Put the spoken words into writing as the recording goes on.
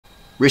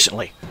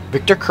Recently,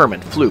 Victor Kerman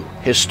flew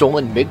his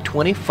stolen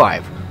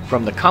MiG-25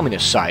 from the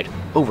Communist side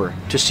over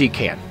to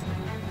CKAN.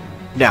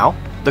 Now,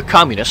 the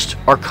Communists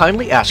are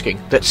kindly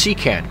asking that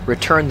CKAN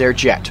return their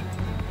jet.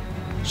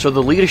 So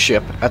the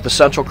leadership at the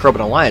Central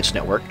Kerbal Alliance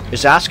Network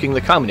is asking the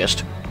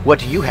Communists, what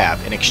do you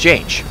have in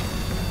exchange?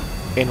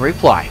 In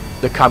reply,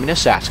 the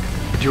Communists ask,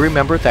 do you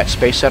remember that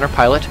Space Center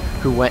pilot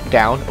who went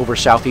down over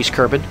southeast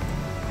Kerbal?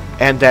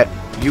 And that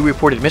you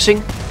reported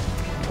missing?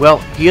 Well,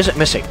 he isn't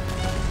missing.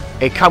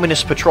 A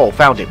Communist patrol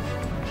found him.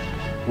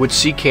 Would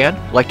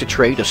CKAN like to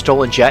trade a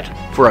stolen jet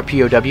for a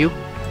POW?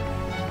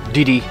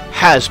 DD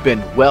has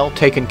been well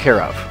taken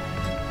care of.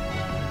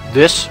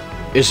 This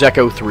is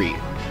Echo 3,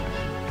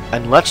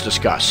 and let's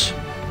discuss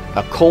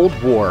a Cold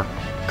War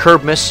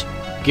Kerbmas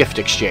gift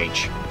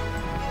exchange.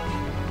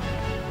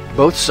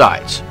 Both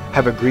sides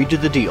have agreed to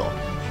the deal,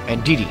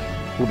 and DD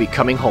will be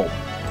coming home.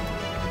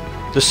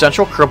 The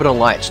Central Kerbal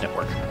Alliance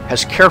Network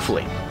has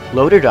carefully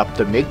loaded up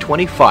the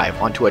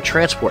MiG-25 onto a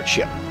transport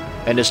ship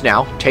and is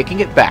now taking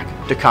it back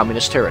to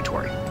Communist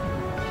territory.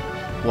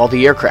 While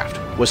the aircraft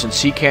was in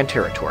CKAN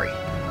territory,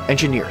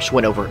 engineers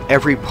went over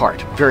every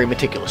part very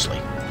meticulously.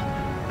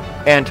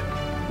 And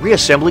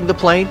reassembling the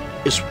plane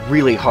is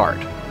really hard,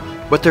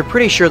 but they're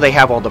pretty sure they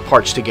have all the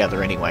parts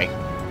together anyway.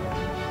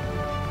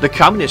 The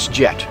Communist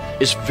jet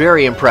is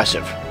very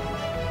impressive.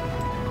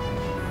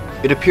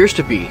 It appears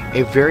to be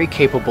a very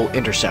capable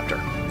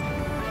interceptor.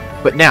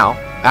 But now,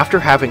 after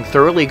having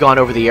thoroughly gone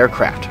over the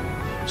aircraft,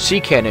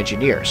 CKAN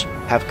engineers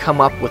have come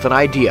up with an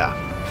idea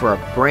for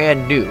a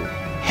brand new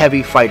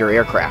heavy fighter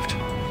aircraft.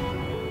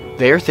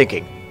 They are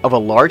thinking of a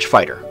large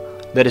fighter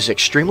that is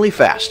extremely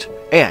fast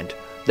and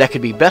that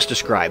could be best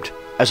described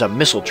as a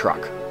missile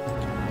truck.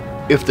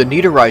 If the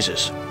need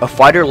arises, a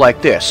fighter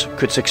like this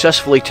could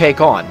successfully take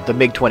on the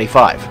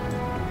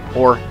MiG-25,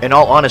 or, in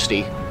all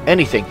honesty,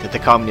 anything that the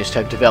Communists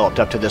have developed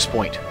up to this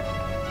point.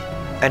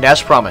 And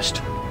as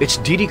promised, it's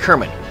DD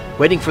Kerman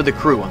waiting for the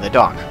crew on the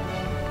dock.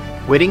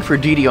 Waiting for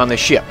DD on the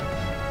ship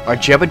are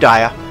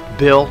Jebediah,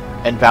 Bill,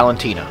 and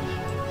Valentina.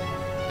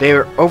 They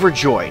are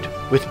overjoyed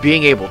with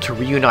being able to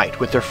reunite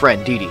with their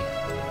friend DD.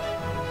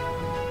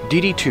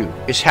 DD too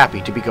is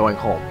happy to be going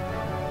home.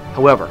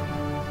 However,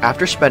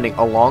 after spending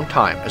a long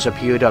time as a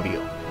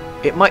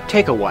POW, it might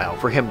take a while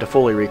for him to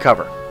fully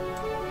recover.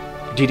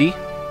 DD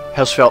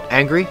has felt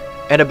angry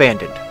and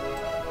abandoned,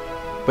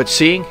 but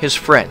seeing his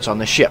friends on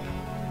the ship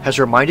has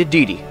reminded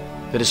DD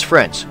that his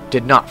friends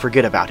did not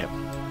forget about him.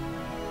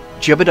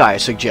 Jebediah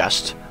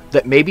suggests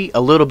that maybe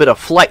a little bit of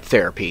flight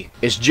therapy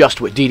is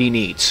just what DD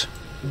needs.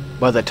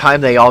 By the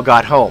time they all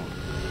got home,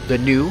 the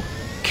new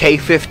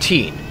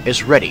K-15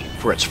 is ready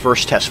for its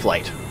first test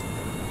flight.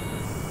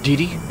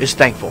 DD is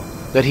thankful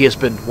that he has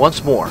been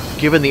once more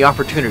given the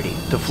opportunity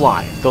to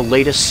fly the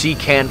latest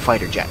CKAN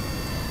fighter jet.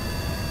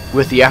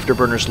 With the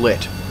afterburners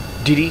lit,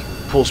 DD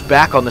pulls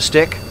back on the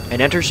stick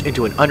and enters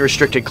into an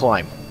unrestricted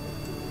climb.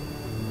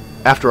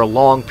 After a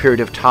long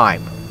period of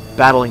time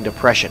battling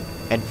depression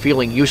and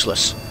feeling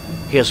useless,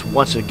 he has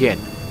once again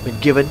been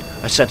given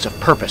a sense of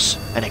purpose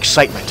and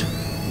excitement.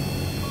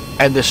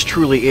 And this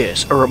truly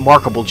is a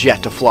remarkable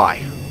jet to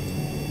fly.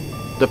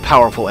 The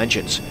powerful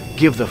engines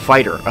give the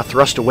fighter a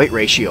thrust-to-weight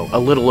ratio a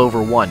little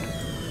over 1.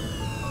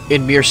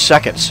 In mere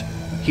seconds,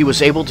 he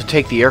was able to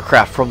take the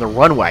aircraft from the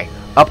runway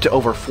up to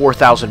over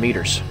 4,000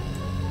 meters.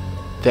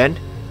 Then,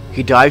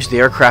 he dives the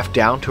aircraft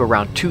down to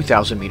around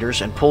 2,000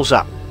 meters and pulls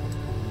up.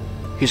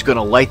 He's going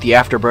to light the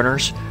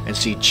afterburners and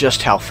see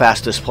just how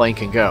fast this plane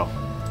can go.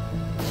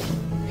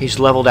 He's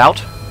leveled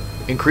out,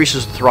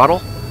 increases the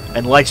throttle,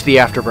 and lights the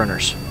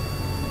afterburners.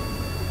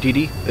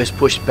 DD is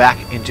pushed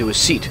back into his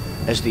seat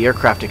as the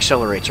aircraft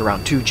accelerates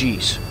around 2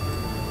 Gs.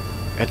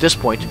 At this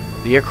point,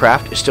 the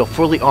aircraft is still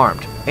fully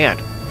armed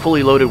and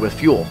fully loaded with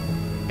fuel,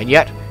 and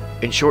yet,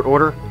 in short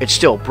order, it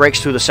still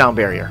breaks through the sound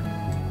barrier.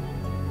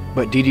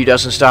 But DD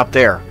doesn't stop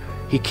there.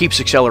 He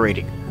keeps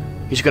accelerating.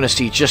 He's going to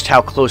see just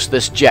how close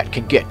this jet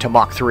can get to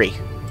Mach 3.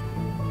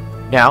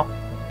 Now,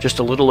 just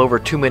a little over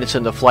 2 minutes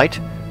into flight,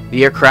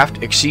 the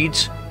aircraft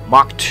exceeds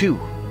Mach 2.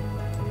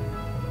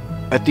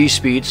 At these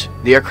speeds,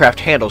 the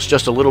aircraft handles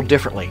just a little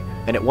differently,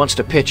 and it wants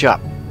to pitch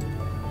up.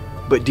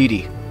 But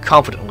DD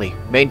confidently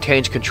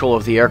maintains control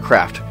of the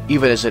aircraft,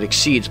 even as it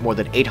exceeds more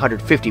than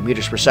 850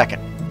 meters per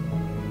second.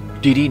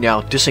 DD now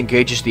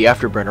disengages the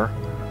afterburner,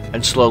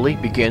 and slowly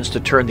begins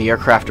to turn the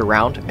aircraft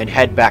around and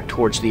head back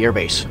towards the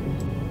airbase.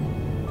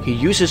 He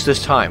uses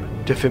this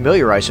time to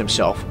familiarize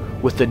himself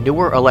with the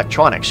newer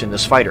electronics in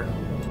this fighter.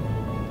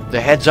 The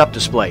heads-up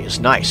display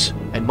is nice,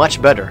 and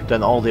much better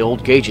than all the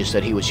old gauges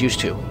that he was used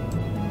to.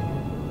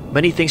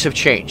 Many things have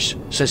changed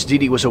since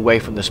DD was away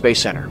from the Space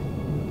Center,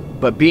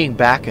 but being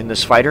back in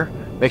this fighter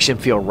makes him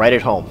feel right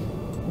at home.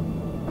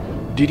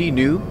 DD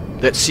knew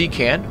that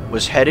CKAN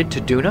was headed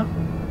to Duna,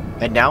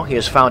 and now he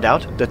has found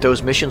out that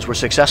those missions were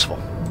successful.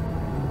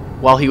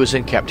 While he was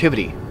in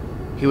captivity,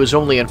 he was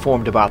only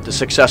informed about the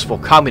successful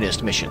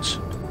Communist missions.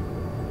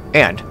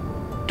 And,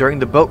 during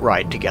the boat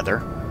ride together,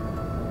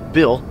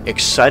 Bill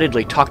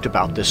excitedly talked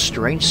about this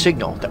strange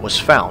signal that was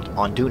found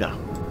on Duna.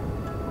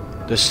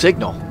 The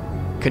signal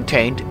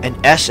contained an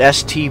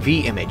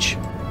SSTV image.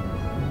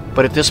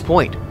 But at this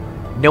point,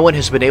 no one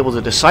has been able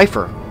to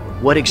decipher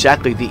what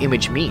exactly the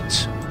image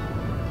means.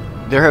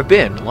 There have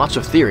been lots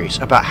of theories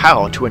about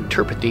how to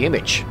interpret the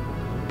image,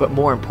 but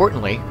more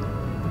importantly,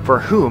 for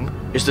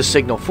whom is the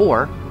signal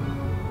for,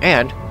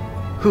 and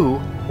who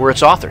were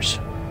its authors.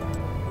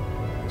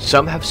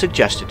 Some have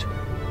suggested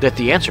that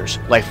the answers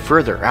lie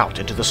further out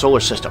into the solar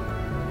system,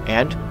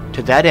 and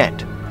to that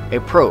end, a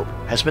probe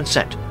has been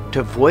sent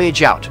to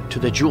voyage out to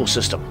the Jool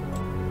system.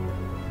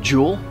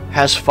 Jool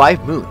has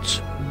 5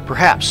 moons.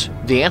 Perhaps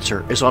the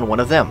answer is on one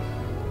of them.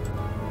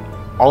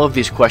 All of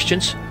these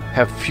questions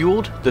have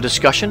fueled the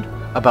discussion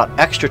about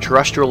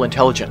extraterrestrial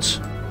intelligence.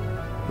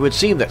 It would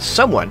seem that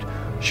someone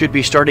should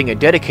be starting a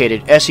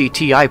dedicated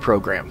SETI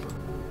program,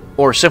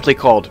 or simply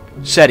called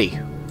SETI.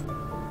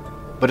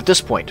 But at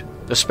this point,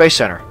 the Space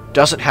Center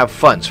doesn't have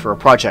funds for a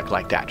project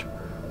like that.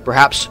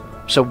 Perhaps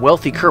some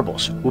wealthy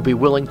Kerbals will be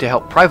willing to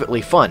help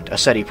privately fund a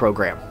SETI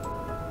program.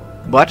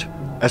 But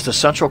as the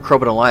Central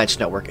Kerbal Alliance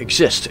Network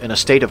exists in a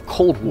state of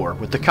Cold War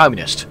with the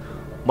Communists,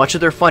 much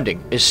of their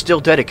funding is still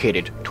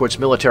dedicated towards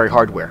military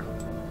hardware.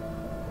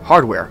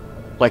 Hardware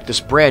like this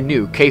brand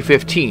new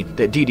K-15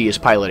 that Didi is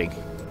piloting.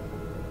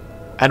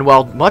 And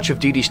while much of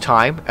Didi's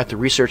time at the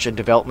Research and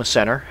Development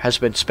Center has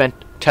been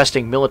spent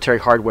testing military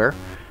hardware,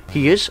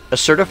 he is a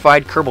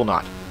certified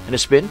Kerbalnaut and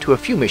has been to a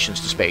few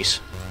missions to space.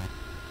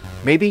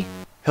 Maybe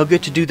he'll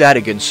get to do that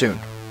again soon.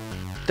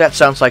 That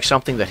sounds like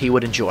something that he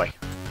would enjoy.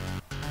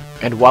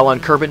 And while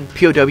on Kerbin,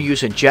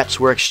 POWs and jets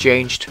were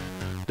exchanged,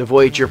 the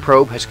Voyager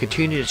probe has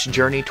continued its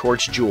journey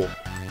towards Jool.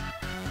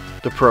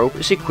 The probe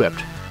is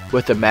equipped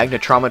with a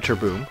magnetometer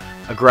boom,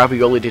 a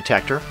gravioli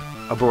detector,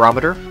 a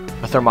barometer,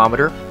 a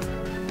thermometer,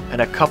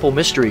 and a couple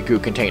mystery goo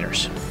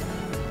containers.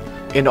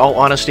 In all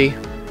honesty,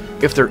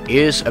 if there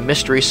is a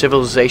mystery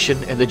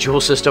civilization in the Jool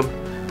system,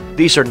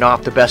 these are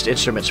not the best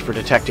instruments for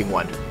detecting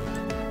one.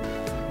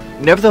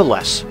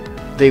 Nevertheless,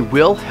 they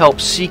will help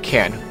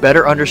CKAN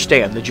better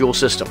understand the Jool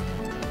system.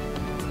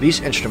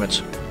 These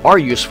instruments are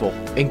useful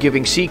in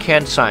giving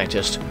CKAN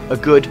scientists a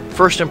good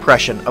first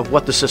impression of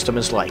what the system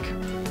is like,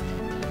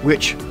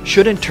 which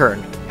should in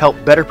turn help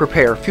better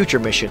prepare future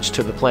missions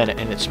to the planet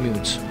and its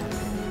moons.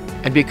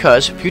 And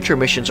because future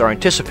missions are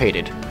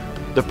anticipated,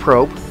 the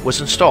probe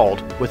was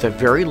installed with a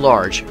very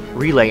large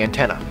relay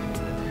antenna.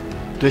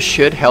 This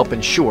should help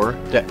ensure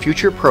that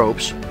future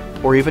probes,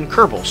 or even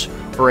Kerbals,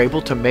 are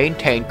able to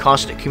maintain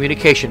constant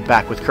communication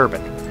back with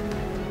Kerbin.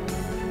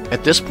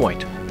 At this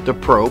point, the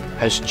probe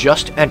has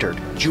just entered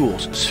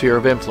Jool's sphere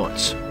of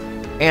influence,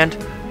 and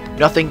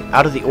nothing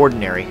out of the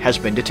ordinary has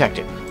been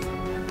detected.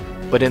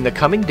 But in the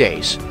coming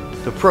days,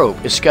 the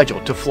probe is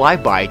scheduled to fly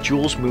by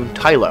Jool's moon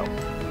Tylo.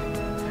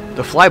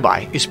 The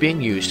flyby is being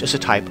used as a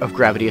type of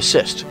gravity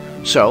assist,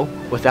 so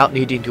without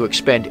needing to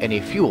expend any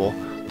fuel,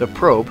 the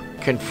probe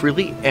can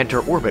freely enter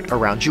orbit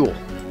around Jool.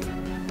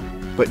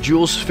 But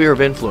Jool's sphere of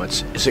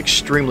influence is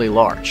extremely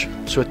large,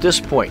 so at this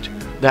point,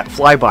 that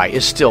flyby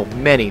is still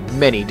many,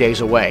 many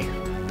days away.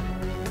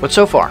 But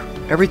so far,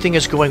 everything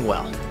is going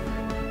well.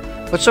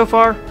 But so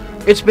far,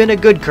 it's been a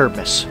good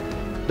Kerbmas.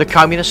 The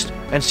Kommunists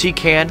and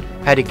CKAN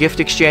had a gift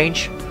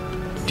exchange,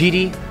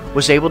 Didi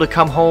was able to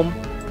come home,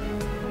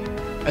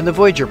 and the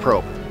Voyager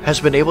probe has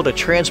been able to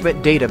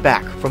transmit data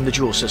back from the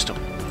Jool system.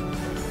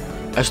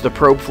 As the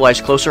probe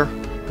flies closer,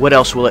 what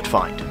else will it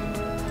find?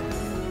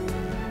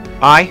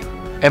 I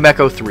am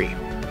Echo 3,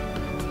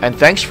 and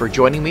thanks for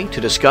joining me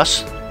to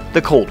discuss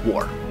the Cold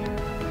War.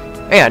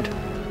 And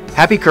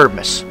happy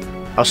Kerbmas!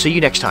 I'll see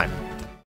you next time.